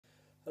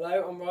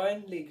Hello, I'm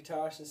Ryan, lead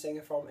guitarist and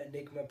singer from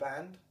Enigma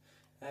Band.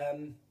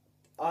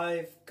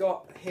 I've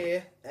got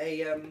here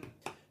a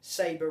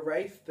Sabre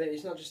Wraith, but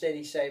it's not just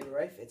any Sabre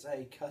Wraith, it's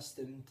a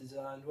custom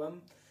designed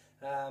one.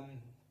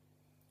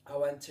 I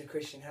went to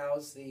Christian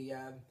Howes, the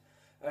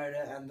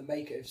owner and the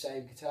maker of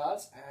Sabre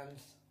guitars, and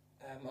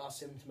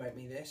asked him to make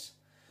me this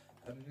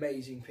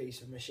amazing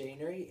piece of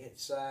machinery.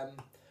 It's got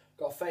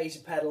a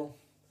phaser pedal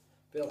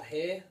built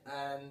here,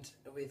 and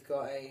we've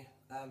got a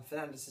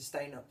Fernandez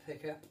sustain up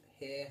pickup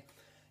here,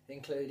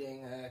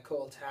 including a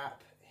coil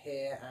tap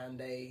here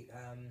and a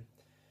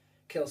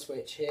kill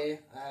switch here,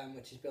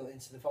 which is built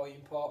into the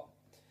volume pot,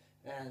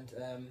 and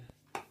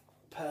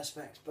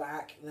Perspex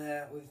black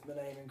there with my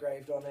name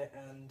engraved on it,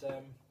 and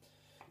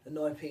a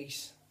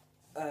nine-piece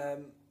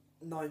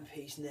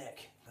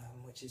neck,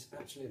 which is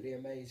absolutely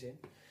amazing.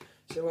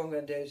 So what I'm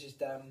going to do is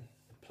just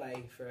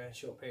play for a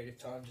short period of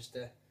time, just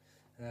to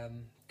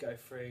go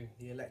through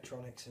the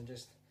electronics and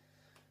just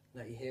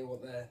let you hear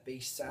what the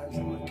beast sounds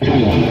like.